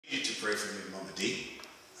pray for me, Mama D.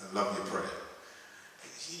 I love your prayer.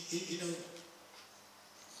 You know,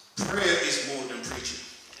 prayer is more than preaching.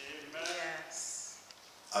 Yes.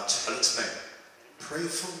 I'll explain. Pray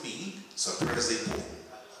for me, so prayer is important.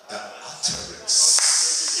 Utterance.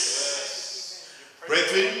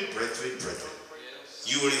 Brethren,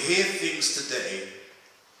 you will hear things today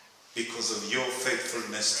because of your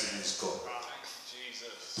faithfulness to this God.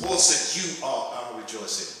 Paul said, you are our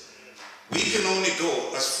rejoicing. We can only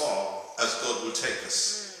go as far as God will take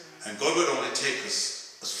us. And God will only take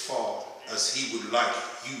us as far as he would like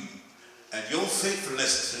you. And your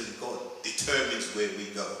faithfulness to God determines where we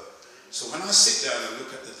go. So when I sit down and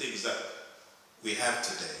look at the things that we have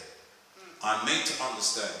today, I'm made to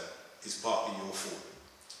understand it's partly your fault.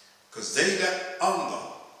 Because they that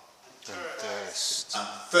hunger and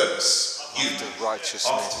thirst after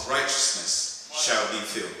righteousness shall be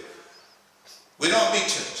filled. We're not a big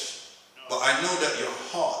church, but I know that your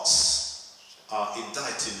hearts are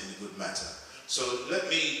indicted in a good matter. So let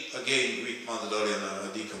me again greet Mother Dolly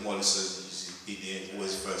and Deacon Wallace, as he's been here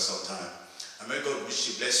always first on time. And may God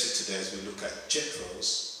richly bless you today as we look at Jethro,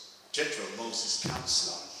 Moses'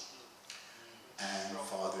 counselor and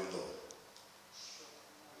father-in-law.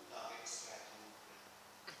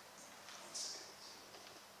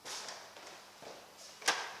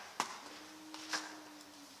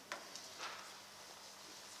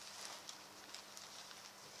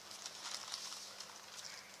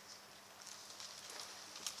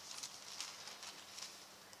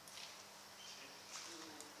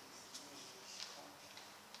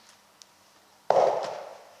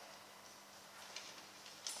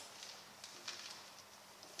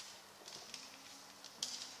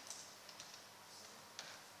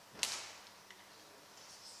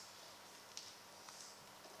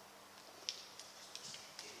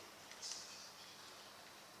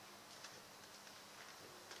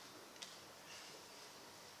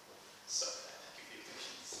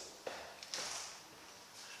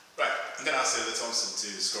 I'm going to ask Elder Thompson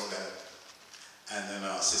to scroll down, and then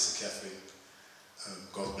our Sister Catherine,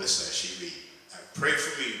 God bless her as she read. Pray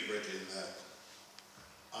for me, brethren,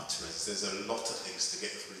 utterance. There's a lot of things to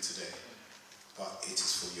get through today, but it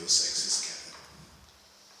is for your sake, Sister Catherine.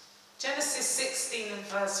 Genesis 16 and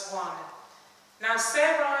verse 1. Now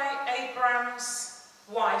Sarai, Abraham's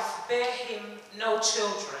wife, bare him no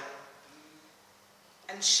children,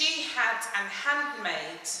 and she had an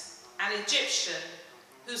handmaid, an Egyptian,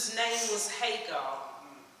 whose name was Hagar.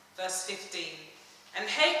 Verse 15. And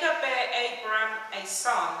Hagar bare Abram a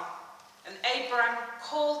son, and Abram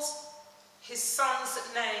called his son's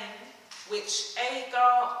name, which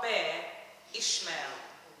Hagar bare, Ishmael.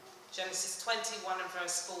 Genesis 21 and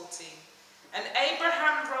verse 14. And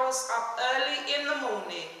Abraham rose up early in the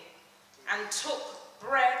morning, and took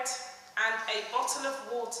bread and a bottle of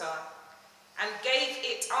water, and gave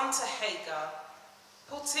it unto Hagar,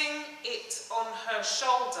 putting it on her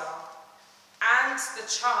shoulder and the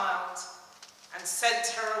child, and sent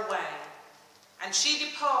her away. And she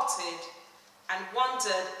departed and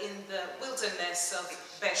wandered in the wilderness of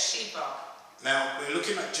Beersheba. Now, we're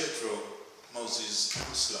looking at Jethro, Moses'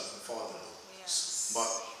 counselor and father-in-law. Yes.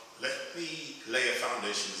 But let me lay a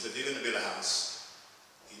foundation. So if you're going to build a house,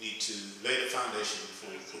 you need to lay the foundation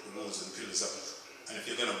before you put the walls and pillars up. And if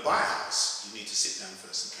you're going to buy a house, you need to sit down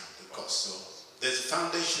first and count the cost. So there's a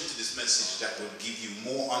foundation to this message that will give you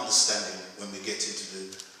more understanding when we get into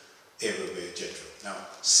the area where Jethro. Now,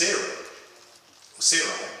 Sarai,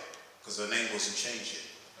 because her name wasn't changed yet.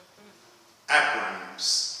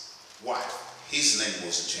 Abraham's wife, his name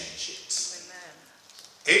wasn't changed yet.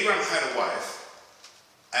 Abraham had a wife,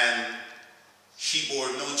 and she bore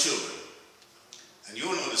no children. And you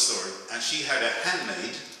all know the story. And she had a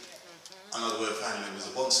handmaid, another word for handmaid was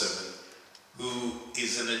a bondservant, who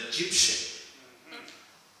is an Egyptian.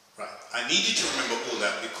 Right. I need you to remember all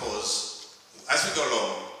that, because as we go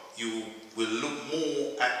along, you will look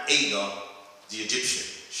more at Hagar, the Egyptian.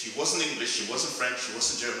 She wasn't English, she wasn't French, she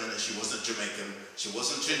wasn't German, and she wasn't Jamaican, she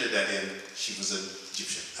wasn't Trinidadian, she was an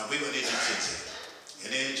Egyptian. Have we got any Egyptians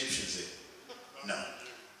here? Any Egyptians here? No.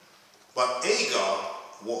 But Hagar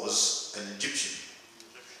was an Egyptian.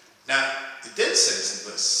 Now, it then says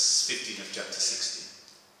in verse 15 of chapter 16,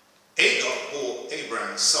 Hagar bore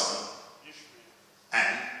Abraham's son,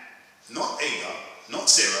 and not Hagar, not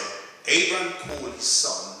Sarah, Abraham called his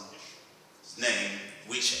son's name,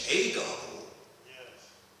 which Hagar bore,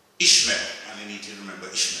 Ishmael. And you need to remember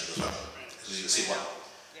Ishmael as well, because you see why.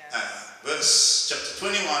 Verse chapter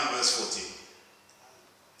 21, verse 14.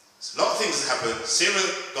 So a lot of things happened. Sarah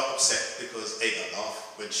got upset because Hagar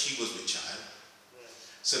laughed when she was with child.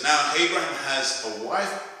 So now Abraham has a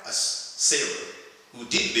wife, as Sarah, who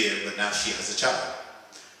did bear, but now she has a child,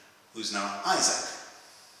 who's now Isaac.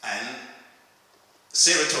 And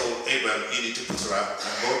Sarah told Abraham, you need to put her out.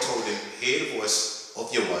 And God told him, hear the voice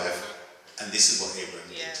of your wife. And this is what Abraham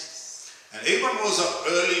did. And Abraham rose up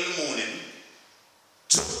early in the morning,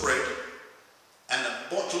 took bread and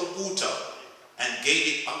a bottle of water, and gave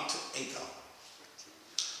it unto Hagar,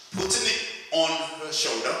 putting it on her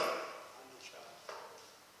shoulder,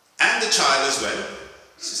 and the child as well,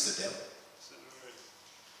 Sister Deb.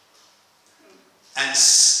 And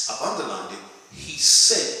I've underlined it, he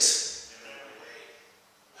sent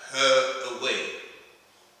her away.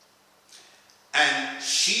 And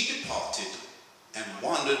she departed and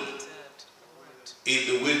wandered in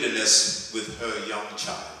the wilderness with her young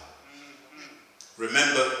child.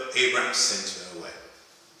 Remember, Abraham sent her away.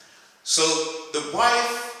 So the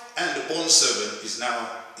wife and the bondservant is now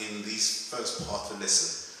in this first part of the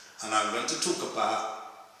lesson. And I'm going to talk about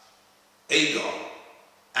Hagar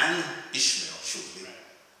and Ishmael shortly.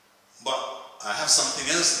 But I have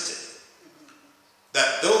something else to tell you.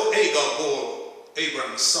 That though Hagar bore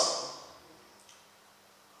Abraham's son,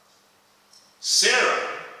 Sarah,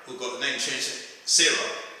 who got the name changed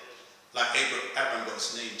Sarah, like Abraham got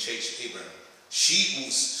his name changed to Abraham, she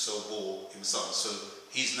also bore him sons. So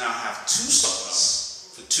he's now have two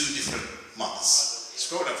sons for two different mothers.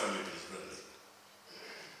 Scroll down for me, please, brother.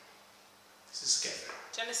 This is scary.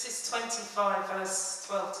 Genesis 25, verse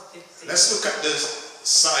 12 to 15. Let's look at the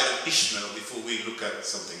side of Ishmael before we look at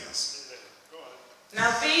something else.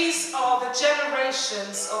 Now these are the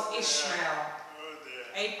generations of Ishmael,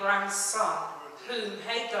 Abraham's son, whom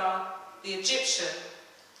Hagar the Egyptian,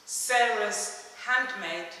 Sarah's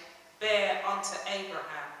handmaid, bare unto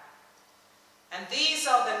Abraham. And these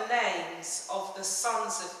are the names of the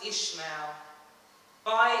sons of Ishmael,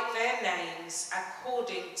 by their names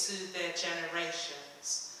according to their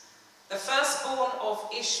generations. The firstborn of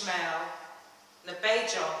Ishmael,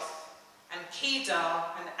 Nebajoth, and Kedar,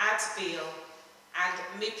 and Adbeel,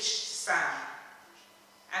 and Mibsam,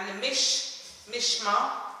 and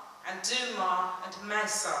Mishma, and Dumah, and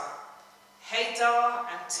Mesa, Hadar,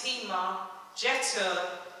 and Tema, Jethro,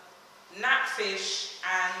 Naphish,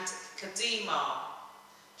 and Kedemah.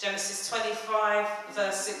 Genesis 25,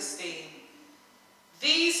 verse 16.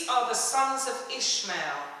 These are the sons of Ishmael,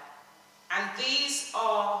 and these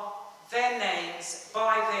are their names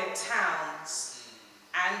by their towns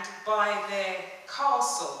and by their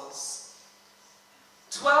castles.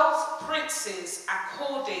 12 princes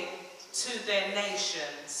according to their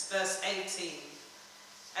nations. Verse 18.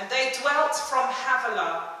 And they dwelt from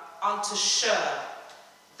Havilah unto Shur,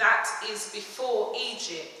 that is before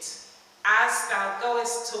Egypt, as thou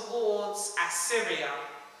goest towards Assyria.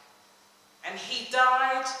 And he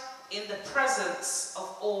died in the presence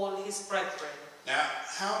of all his brethren. Now,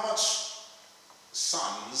 how much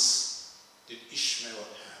sons did Ishmael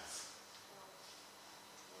have?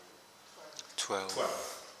 12.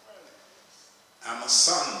 12. How much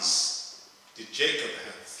sons did Jacob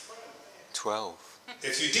have? 12.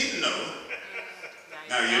 If you didn't know,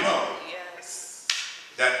 now you know. Yes.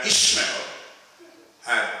 That Ishmael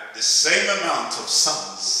had the same amount of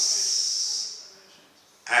sons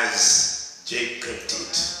as Jacob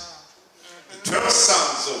did. The 12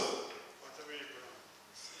 sons of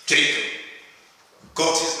Jacob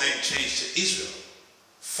got his name changed to Israel,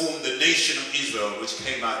 formed the nation of Israel, which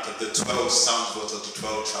came out of the 12 sons of the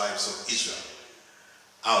 12 tribes of Israel.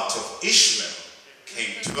 Out of Ishmael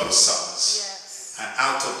came 12 sons, Yes. and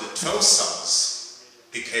out of the 12 sons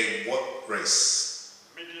became what race?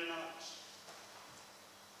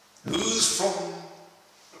 Who's from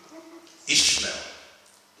Ishmael?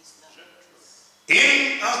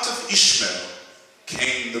 In out of Ishmael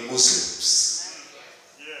came the Muslims.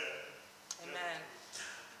 Amen.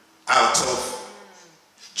 Out of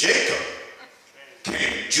Jacob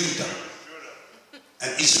came Judah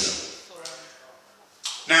and Israel.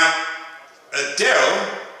 Now,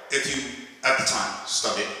 Adele, if you at the time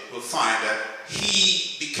study, will find that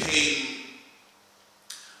he became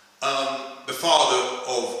the father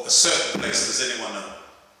of a certain place. Does anyone know?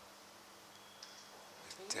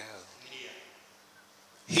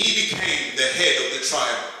 He became the head of the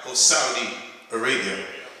tribe of Saudi Arabia,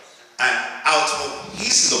 and out of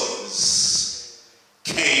his loins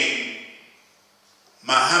came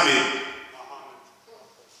Muhammad,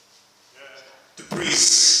 the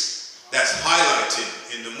priest that's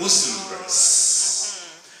highlighted in the Muslim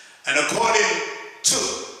race. And according to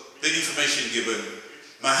the information given,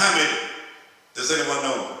 Muhammad, does anyone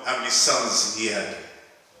know how many sons he had?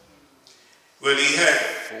 Well, he had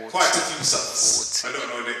 40. quite a few sons. 40. I don't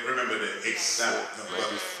know, remember the exact number.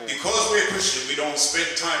 Maybe 40. Because we're Christian, we don't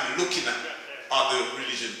spend time looking at other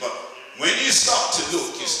religions. But when you start to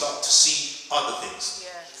look, you start to see other things.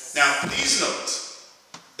 Yes. Now, please note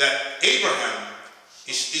that Abraham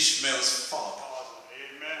is Ishmael's father.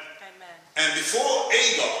 Amen. And before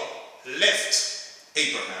Agar left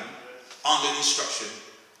Abraham under instruction,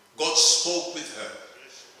 God spoke with her.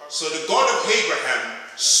 So the God of Abraham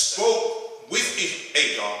spoke with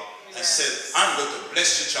Agar and said, I'm going to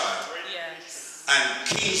bless your child. Yes. And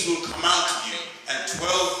kings will come out of you. And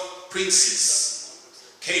 12 princes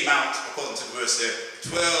came out, according to the verse there.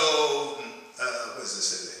 12, what does it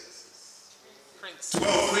say there?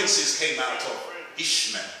 12 princes came out of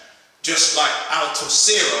Ishmael. Just like out of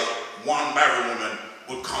Sarah, one barren woman,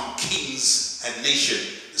 would come kings and nation.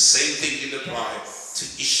 The same thing did apply to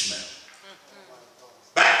Ishmael.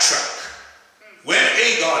 Backtrack. When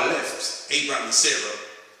Agar left Abraham and Sarah,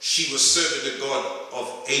 she was serving the God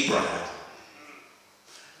of Abraham.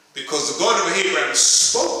 Because the God of Abraham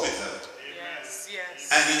spoke with her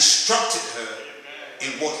and instructed her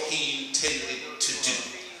in what he intended to do.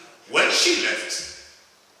 When she left,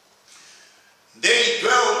 they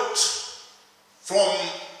dwelt from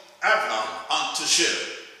Avram unto Shur.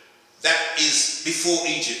 That is before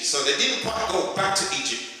Egypt. So they didn't quite go back to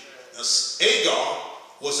Egypt. Agar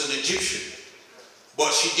was an Egyptian,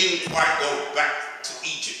 but she didn't quite go back to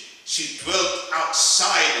Egypt. She dwelt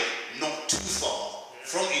outside, not too far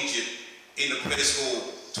from Egypt, in a place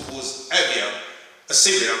called towards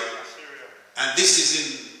Assyria. And this is in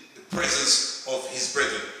the presence of his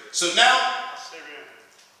brethren. So now,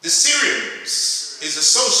 the Syrians is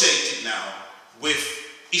associated now with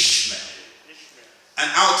Ishmael.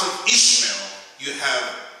 And out of Ishmael, you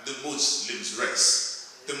have the Muslims race.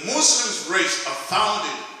 The Muslims race are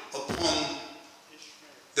founded upon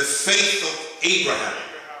the faith of Abraham.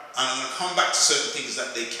 And I'm going to come back to certain things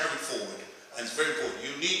that they carry forward. And it's very important.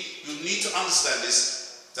 You need to understand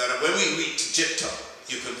this, that when we read to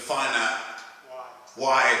Jephthah, you can find out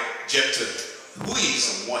why Jephthah, who he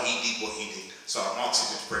is and why he did what he did. So I'm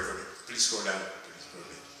asking you to pray for me. Please scroll down. Please pray for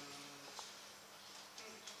me.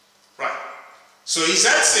 Right. So he's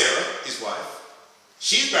had Sarah, his wife.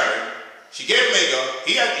 She's barren. She gave him Agar.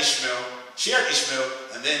 He had Ishmael. She had Ishmael.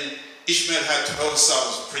 And then Ishmael had 12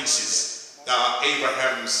 sons, princes, that are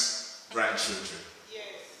Abraham's grandchildren.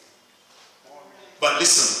 But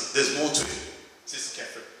listen, there's more to it. Sister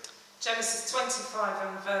Catherine. Genesis 25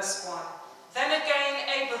 and verse 1. Then again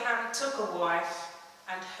Abraham took a wife,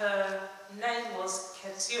 and her name was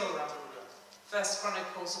Keturah. 1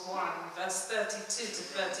 Chronicles 1, verse 32 to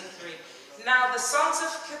 33. Now the sons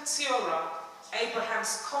of Keturah,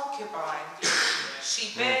 Abraham's concubine,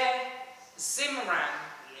 she bare Zimran,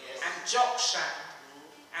 and Jokshan,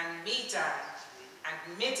 and Medan,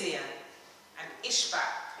 and Midian, and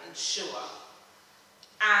Ishbak, and Shua.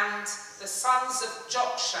 And the sons of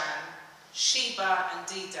Jokshan, Sheba and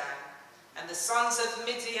Dedan. And the sons of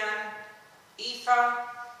Midian, Ephah,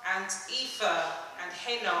 and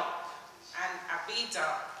Henoch, and Abida,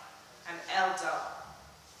 and Eldah.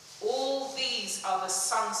 All these are the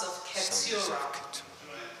sons of Keturah.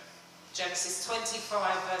 Genesis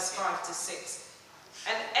 25, verse 5 to 6.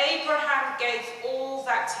 And Abraham gave all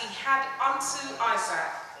that he had unto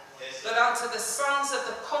Isaac, but unto the sons of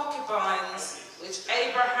the concubines which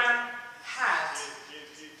Abraham had,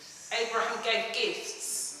 Abraham gave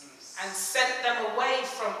gifts, and sent them away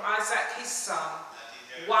from Isaac his son,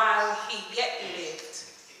 while he yet lived,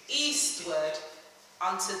 eastward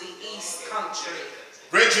unto the east country.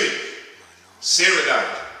 Brethren, Sarah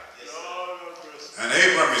died, and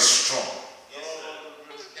Abraham is strong,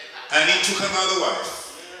 and he took another wife.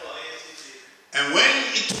 And when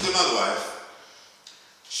he took another wife,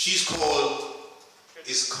 she's called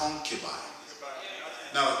his concubine.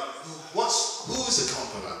 Now, who is a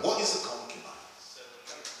concubine? What is a concubine?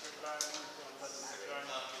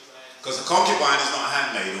 Because a concubine is not a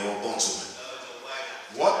handmaid or a bondwoman.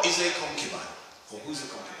 What is a concubine? Or who's a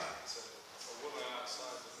concubine?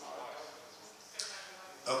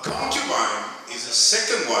 A concubine is a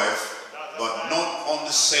second wife, but not on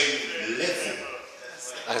the same level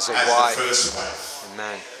as the first wife.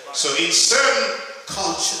 Amen. So in certain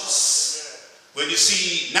cultures, when you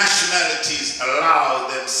see nationalities allow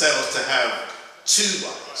themselves to have two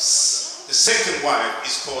wives, the second wife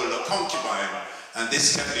is called a concubine, and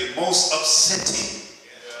this can be most upsetting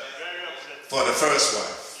for the first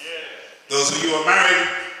wife. Those of you who are married,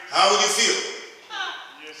 how would you feel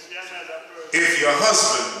if your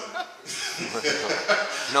husband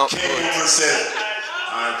came home and said,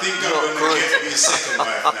 I think I'm going to get me a second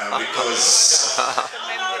wife now because...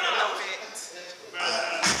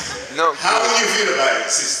 How would you feel about it,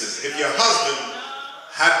 sisters, if your husband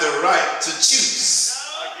had the right to choose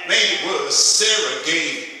made it worse, Sarah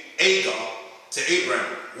gave Hagar to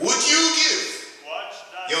Abraham. Would you give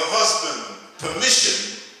your husband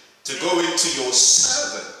permission to go into your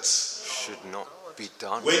servant? Should not be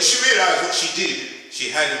done. When she realized what she did, she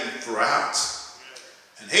had him thrown out.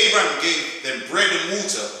 And Abraham gave them bread and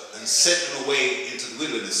water and sent them away into the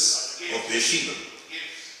wilderness of Beersheba.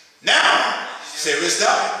 Now, Sarah's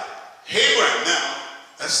died. Abraham now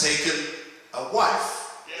has taken a wife.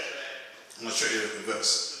 I'm going to show you the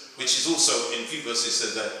verse, which is also in a few verses. It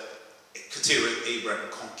says that Keturah, Abraham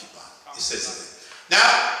concubine. It says that. Now,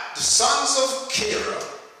 the sons of Keturah,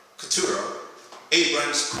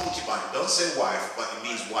 Abraham's concubine. Don't say wife, but it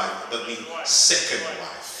means wife, but it means second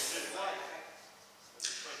wife.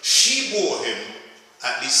 She bore him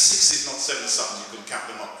at least 6, if not 7 sons. You can count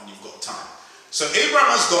them up when you've got time. So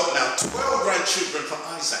Abraham has got now 12 grandchildren from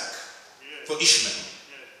Isaac, for Ishmael.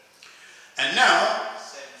 And now,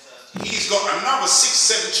 he's got another 6,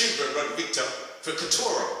 7 children, Brother Victor, for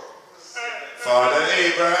Keturah. Father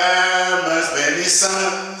Abraham has many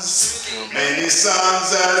sons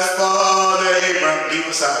as Father Abraham. Leave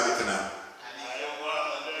us out of it now.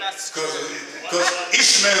 Because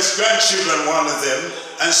Ishmael's grandchildren, one of them,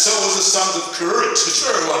 and so was the sons of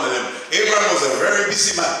Keturah, one of them. Abraham was a very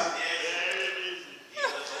busy man.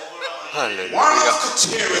 Hallelujah. One of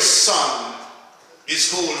Keturah's son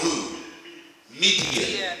is called who?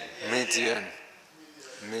 Midian. Midian.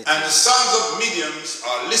 And the sons of Midian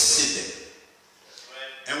are listed there.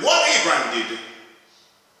 And what Abraham did,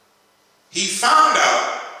 he found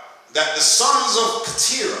out that the sons of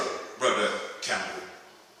Keturah, Brother Campbell,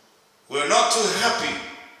 were not too happy.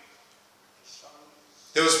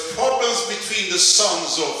 There was problems between the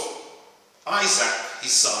sons of Isaac,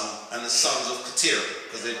 his son, and the sons of Keturah,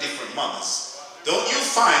 because they're different mothers. Don't you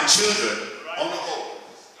find children, on the whole,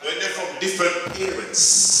 when they're from different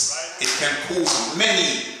parents, it can cause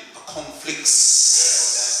many conflicts.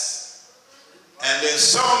 And there's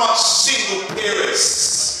so much single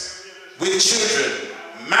parents with children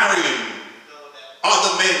marrying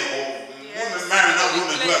other men, or women marrying other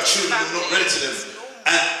women who have children who are not ready to them.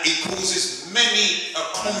 And it causes many a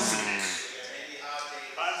conflict.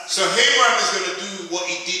 So Abraham is going to do what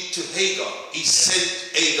he did to Hagar. He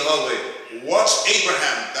sent Hagar away. Watch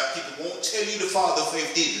Abraham, that people won't tell you the father of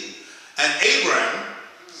faith did. And Abraham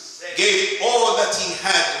gave all that he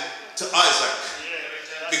had to Isaac,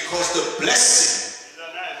 because the blessing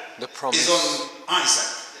is on Isaac.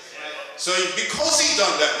 So because he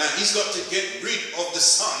done that, now he's got to get rid of the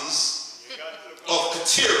sons of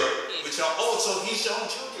Keturah, which are also his own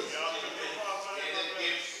children.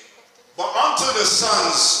 But unto the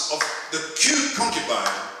sons of the cute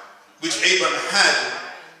concubine, which Abraham had,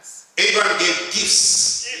 Abraham gave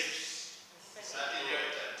gifts,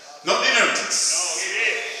 not inheritance,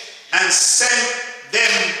 and sent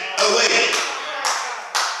them away.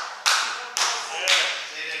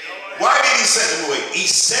 Why did he send them away? He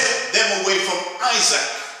sent them away from Isaac.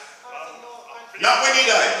 Not when he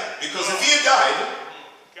died. Because if he had died,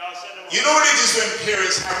 you know what it is when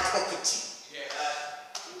parents have property.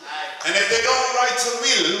 And if they don't write a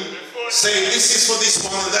will, say this is for this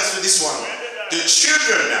one and that's for this one, the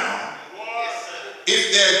children now, if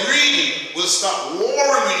they're greedy, will start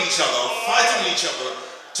warring with each other, fighting with each other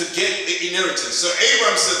to get the inheritance. So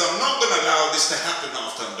Abraham says, I'm not going to allow this to happen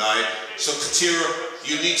after I'm died. So Keturah,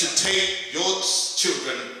 you need to take your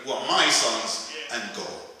children, who are my sons, and go.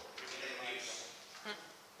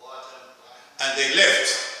 And they left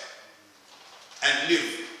and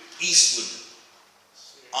lived eastward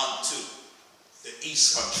unto the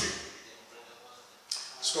east country.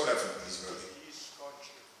 Scroll that for me, please, brother.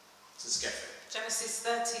 Genesis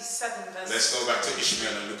 37, verse. Let's go back to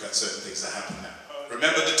Ishmael and look at certain things that happen now.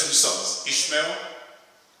 Remember the 2 sons, Ishmael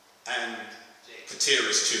and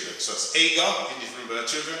Keturah's children. So it's Hagar, you need to remember her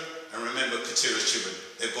children, and remember Keturah's children.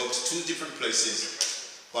 They've gone to 2 different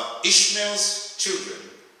places. But Ishmael's children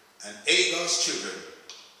and Hagar's children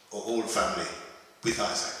are all family with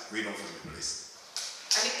Isaac. Read on for me, please.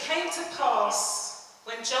 And it came to pass,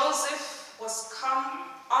 when Joseph was come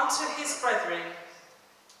unto his brethren,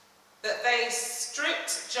 that they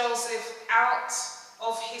stripped Joseph out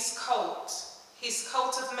of his coat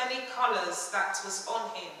of many colours that was on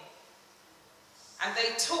him. And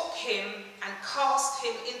they took him and cast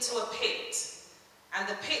him into a pit, and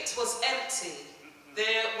the pit was empty,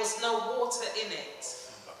 there was no water in it.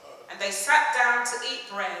 And they sat down to eat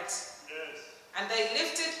bread. And they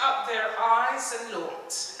lifted up their eyes and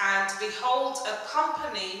looked, and behold, a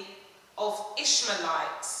company of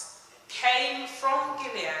Ishmaelites came from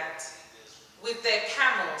Gilead with their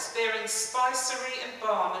camels bearing spicery and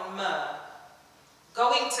balm and myrrh.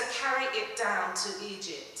 going to carry it down to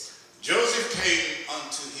Egypt. Joseph came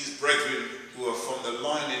unto his brethren who are from the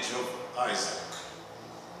lineage of Isaac.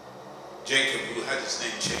 Jacob, who had his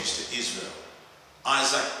name changed to Israel.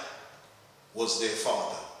 Isaac was their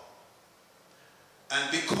father.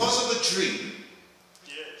 And because of a dream,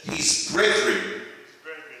 his brethren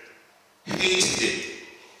hated him.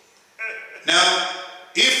 Now,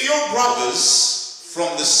 if your brothers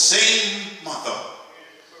from the same mother,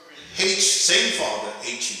 same father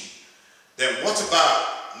hate you, then what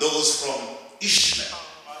about those from Ishmael?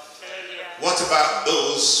 What about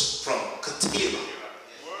those from Keturah?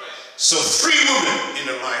 So 3 women in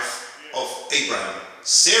the life of Abraham.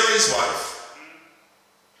 Sarah, his wife,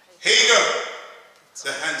 Hagar,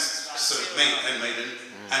 the handmaiden,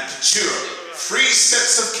 and Keturah. 3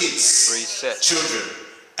 sets of kids, 3 sets. children.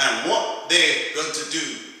 And what they're going to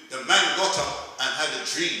do, the man got up and had a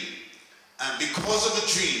dream. And because of the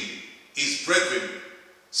dream, his brethren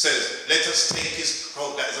says, let us take his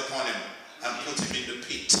coat that is upon him and put him in the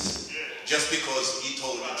pit. Just because he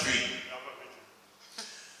told the dream.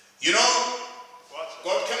 You know,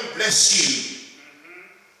 God can bless you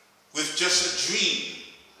with just a dream.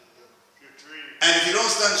 And if you don't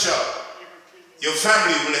stand sharp, your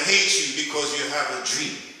family will hate you because you have a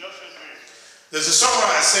dream. There's a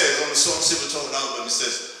songwriter says on the song Silvertone album, it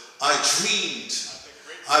says, I dreamed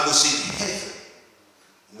I was in heaven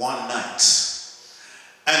one night.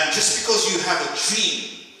 And just because you have a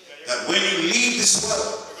dream that when you leave this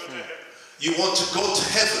world, you want to go to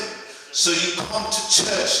heaven, so you come to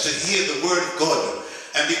church to hear the word of God.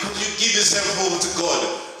 And because you give yourself over to God,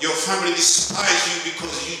 your family despise you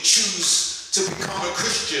because you choose to become a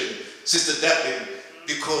Christian, Sister Daphne,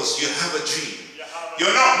 because you have a dream.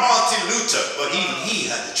 You're not Martin Luther, but even he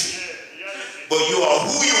had a dream. But you are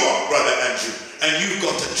who you are, Brother Andrew, and you've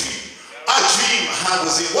got a dream. I dream I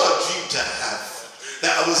was in, what a dream to have,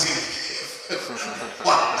 that I was in heaven.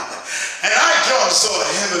 Wow. And I, John, saw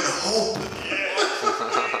heaven open.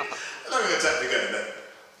 I'm not going to tap together that.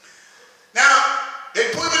 Now,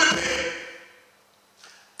 they put him in the pit,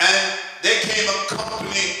 and there came a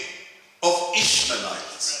company of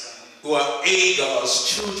Ishmaelites, who are Hagar's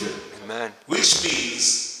children. Amen. Which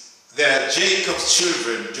means they're Jacob's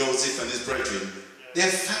children, Joseph and his brethren.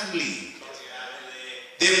 They're family.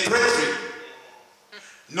 They're brethren.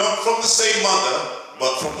 Not from the same mother,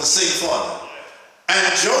 but from the same father. And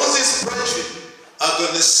Joseph's brethren are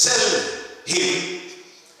going to sell him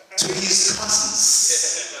to his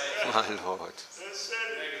cousins. My Lord.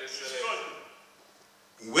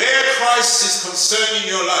 Where Christ is concerned in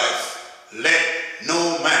your life, let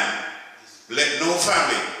no man, let no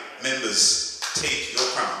family members take your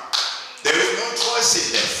crown. There is no choice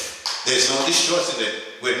in death. There is no choice in death.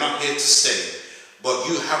 We're not here to stay. But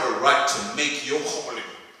you have a right to make your calling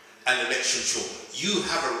and election sure. You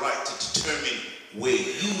have a right to determine where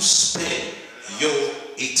you spend your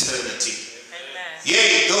eternity. Amen.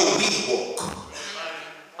 Yea, though we walk.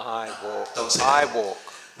 I walk. Don't say I that. walk.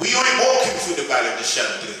 We ain't walking through the valley of the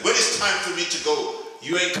shadow of death. When it's time for me to go,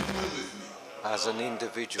 you ain't coming with me. As an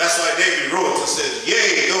individual. That's why David wrote and said,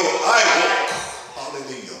 yea, though I walk.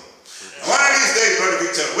 Hallelujah. And one of these days, Brother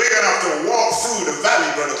Victor, we're going to have to walk through the valley,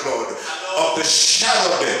 Brother Claude, of the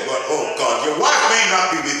shadow of death. But, oh God, your wife may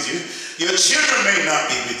not be with you. Your children may not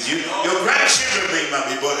be with you. Your grandchildren may not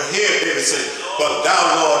be. But here, David said, but thou,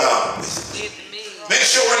 Lord, art with me. Make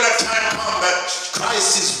sure when that time comes that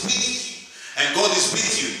Christ is with you. And God is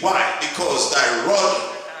with you. Why? Because thy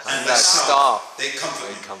rod and thy staff, they comfort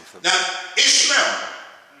me. Now, Ishmael,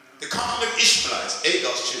 the company of Ishmaelites,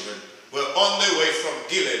 Hagar's children, were on their way from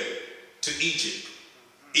Gilead to Egypt,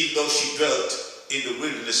 even though she dwelt in the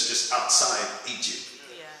wilderness just outside Egypt.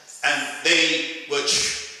 Yes. And they were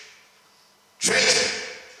traders.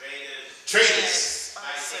 Yes.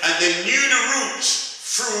 And they knew the route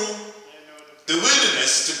through the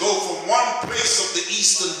wilderness to go from one place of the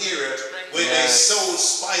eastern area where they sold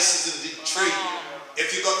spices and did trade.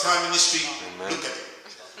 If you got time in the street, look at it.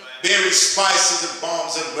 Bearing spices and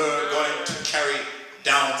balms and myrrh going to carry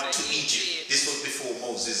down to Egypt. This was before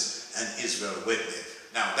Moses and Israel went there.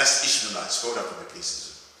 Now that's Ishmaelites. Scroll up for me,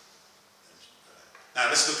 please. Now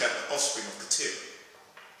let's look at the offspring of Keturah.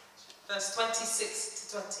 Verse 26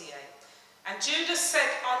 to 28. And Judah said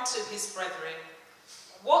unto his brethren,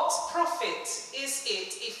 what profit is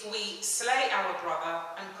it if we slay our brother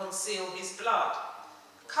and conceal his blood?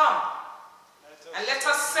 Come, and let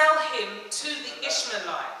us sell him to the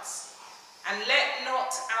Ishmaelites, and let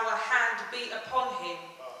not our hand be upon him,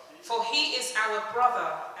 for he is our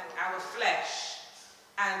brother and our flesh.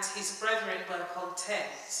 And his brethren were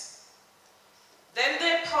content. Then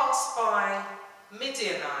there passed by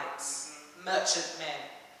Midianites, merchantmen.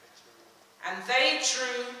 And they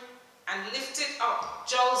drew and lifted up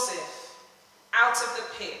Joseph out of the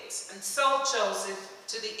pit and sold Joseph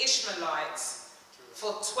to the Ishmaelites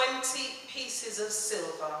for 20 pieces of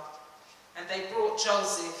silver. And they brought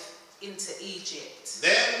Joseph into Egypt.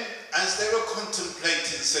 Then, as they were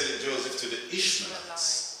contemplating selling Joseph to the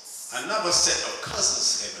Ishmaelites, another set of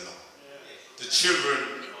cousins came along, the children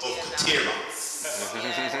of Keturah.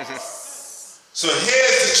 So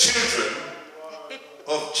here's the children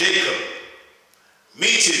of Jacob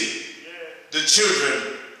meeting the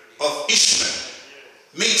children of Ishmael,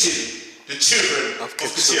 meeting the children of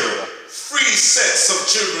Keturah. 3 sets of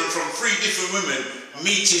children from 3 different women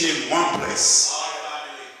meeting in one place.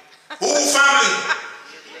 All family.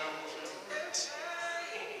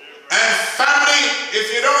 And family,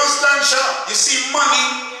 if you don't stand sharp, you see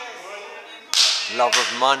money. Love of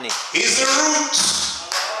money is the root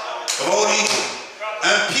of all evil.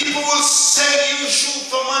 And people will sell you shoes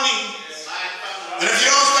for money. And if you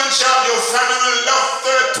don't stand sharp, your family will love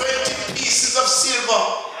 20 pieces of silver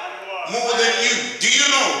more than you. Do you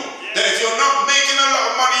know that if you're not making a lot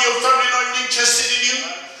of money, your family not interested in you?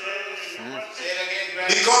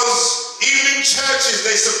 Because even in churches,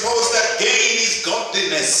 they suppose that gain is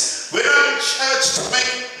godliness. We're not in church to make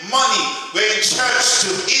money. We're in church to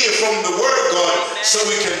hear from the word of God so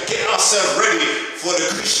we can get ourselves ready for the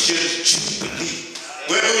Christian Jubilee,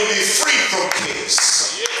 where we will be free from cares,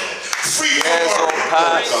 free from worry,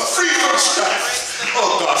 oh God, free from strife,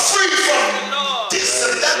 oh God, free from this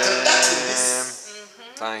and that and that and this.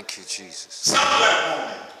 Thank you, Jesus. Some that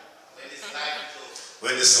moment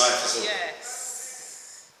when this life is over. Yes.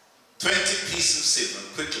 20 pieces of silver,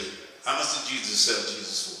 quickly. How much did Jesus sell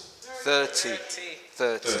Jesus for? 30.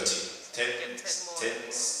 10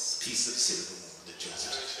 pieces of silver more than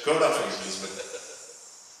Joseph. Go down for me, please.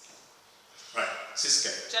 Right, Siska.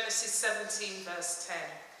 Genesis 17 verse 10.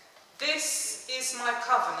 This is my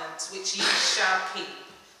covenant which ye shall keep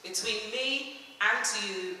between me and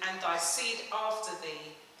you and thy seed after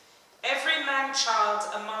thee. Every man child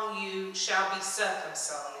among you shall be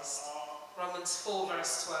circumcised. Romans 4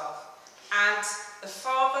 verse 12. And the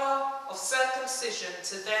father of circumcision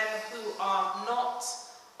to them who are not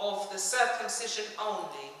of the circumcision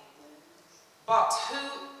only, but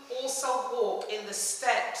who also walk in the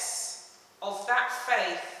steps of that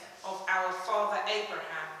faith of our father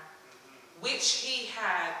Abraham, which he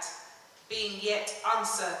had, being yet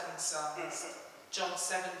uncircumcised. John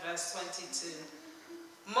 7 verse 22.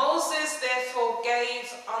 Moses therefore gave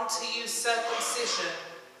unto you circumcision,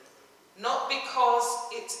 not because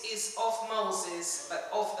it is of Moses, but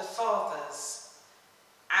of the fathers.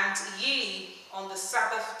 And ye on the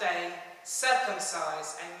Sabbath day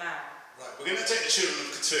circumcise a man. Right, we're going to take the children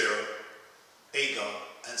of Keturah, Agar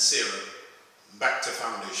and Sarah back to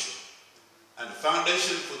foundation. And the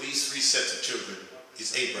foundation for these 3 sets of children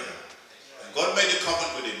is Abraham. And God made a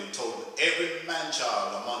covenant with him and told him, every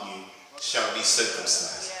man-child among you shall be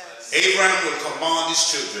circumcised. Yes. Abraham will command his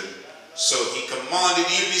children, so he commanded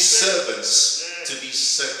even his servants to be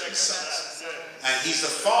circumcised. And he's the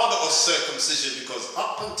father of circumcision because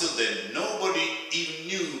up until then, nobody even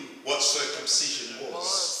knew what circumcision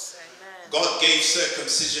was. God gave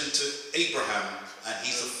circumcision to Abraham, and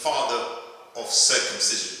he's the father of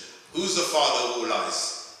circumcision. Who's the father of all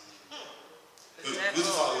lies? Who's the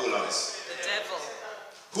father of all lies? The devil.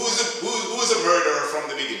 Who's the murderer from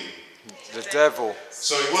the beginning? The devil.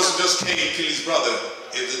 So it wasn't just Cain kill his brother,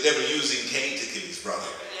 it was the devil using Cain to kill his brother,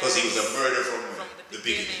 because he was a murderer from the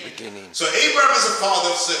beginning. So Abraham is the father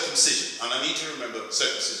of circumcision, and I need to remember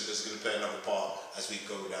circumcision is going to play another part as we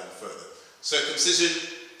go down further. Circumcision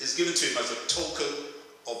is given to him as a token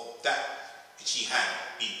of that which he had,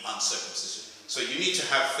 being uncircumcision. So you need to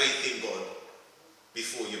have faith in God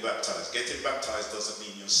before you're baptized. Getting baptized doesn't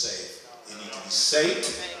mean you're saved. You need to be saved